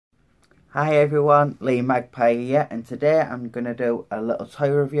Hi everyone, Lee Magpie here, and today I'm going to do a little toy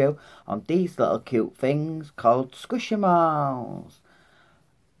review on these little cute things called Squeezamals.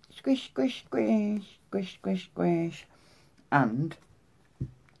 Squish, squish, squish, squish, squish, squish. And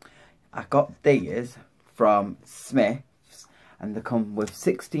I got these from Smyths, and they come with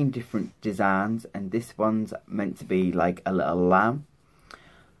 16 different designs, and this one's meant to be like a little lamb,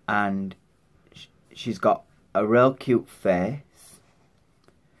 and she's got a real cute face.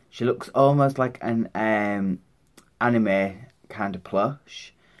 She looks almost like an anime kind of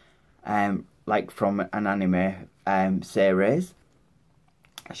plush, like from an anime series.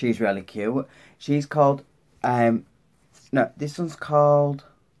 She's really cute. She's called, no, this one's called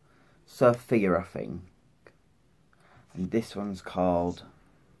Sophia, I think. And this one's called,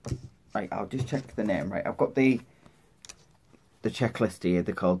 right, I'll just check the name, right. I've got the checklist here.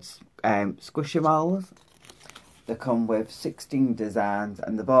 They're called Squeezamals. They come with 16 designs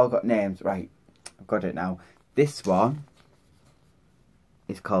and they've all got names. Right, I've got it now. This one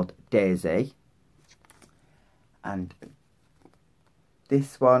is called Daisy. And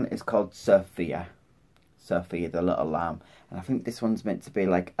this one is called Sophia. Sophia, the little lamb. And I think this one's meant to be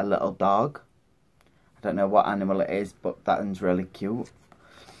like a little dog. I don't know what animal it is, but that one's really cute.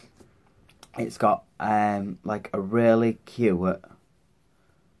 It's got like a really cute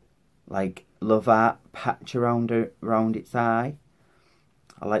like love art patch around its eye.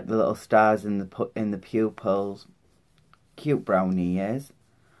 I like the little stars in the pupils. Cute brown ears.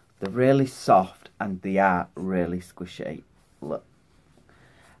 They're really soft and they are really squishy. Look.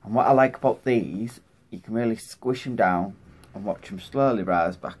 And what I like about these, you can really squish them down and watch them slowly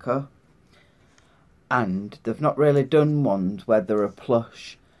rise back up. And they've not really done ones where they're a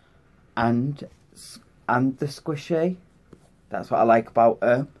plush and the squishy. That's what I like about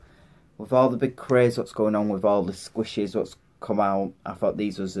them. With all the big craze what's going on with all the squishes what's come out, I thought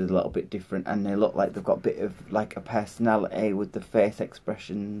these was a little bit different, and they look like they've got a bit of like a personality with the face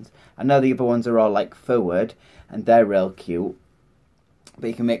expressions. I know the other ones are all like forward and they're real cute, but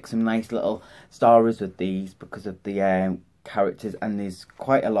you can make some nice little stories with these because of the characters, and there's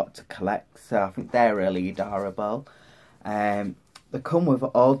quite a lot to collect, so I think they're really adorable. They come with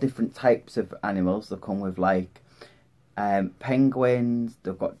all different types of animals. They come with like penguins,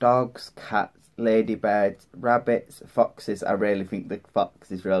 they've got dogs, cats, ladybirds, rabbits, foxes. I really think the fox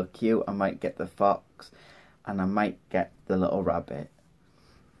is real cute. I might get the fox and I might get the little rabbit.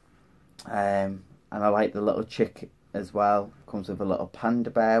 And I like the little chick as well. Comes with a little panda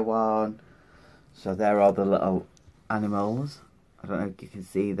bear one. So they're all the little animals. I don't know if you can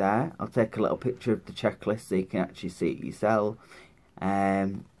see there. I'll take a little picture of the checklist so you can actually see it yourself.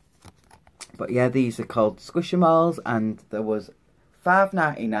 But yeah, these are called Squeezamals, and there was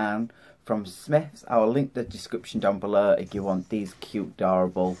 $5.99 from Smyths. I will link the description down below if you want these cute,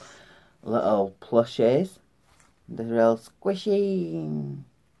 adorable little plushies. They're real squishy.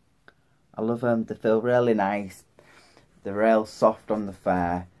 I love them. They feel really nice. They're real soft on the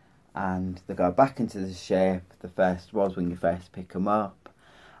fur, and they go back into the shape the first was when you first pick them up.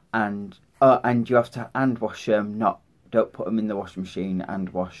 And and you have to hand wash them. Don't put them in the washing machine and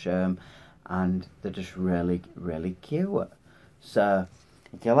wash them. And they're just really, really cute. So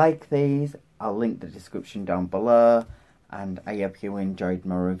if you like these, I'll link the description down below, and I hope you enjoyed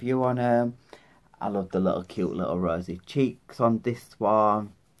my review on them. I love the little cute little rosy cheeks on this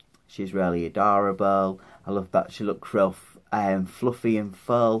one. She's really adorable. I love that she looks real fluffy and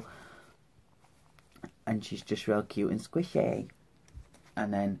full, and she's just real cute and squishy.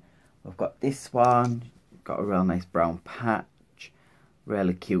 And then we've got this one, got a real nice brown patch,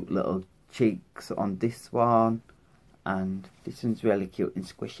 really cute little cheeks on this one, and this one's really cute and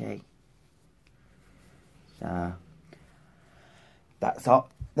squishy. So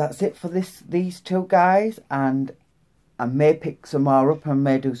that's it for these two guys, and I may pick some more up and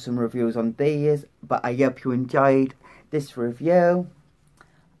may do some reviews on these, but I hope you enjoyed this review.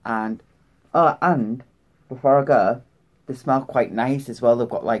 And and before I go, they smell quite nice as well. They've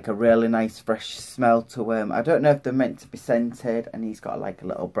got like a really nice fresh smell to them. I don't know if they're meant to be scented, and he's got like a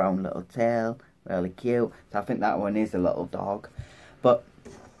little brown little tail, really cute. So I think that one is a little dog. But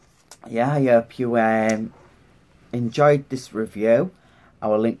yeah, I hope you enjoyed this review. I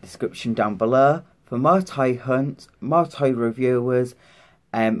will link the description down below for more toy hunts, more toy reviewers,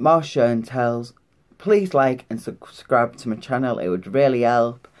 and more show and tells. Please like and subscribe to my channel. It would really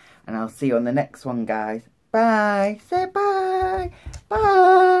help. And I'll see you on the next one, guys. Bye. Say bye.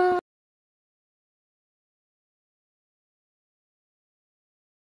 Bye.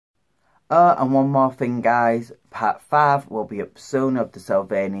 And one more thing, guys. Part 5 will be up soon of the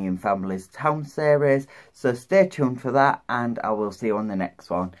Sylvanian Families Town series. So stay tuned for that, and I will see you on the next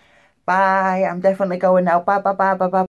one. Bye. I'm definitely going now. Bye, bye, bye, bye, bye.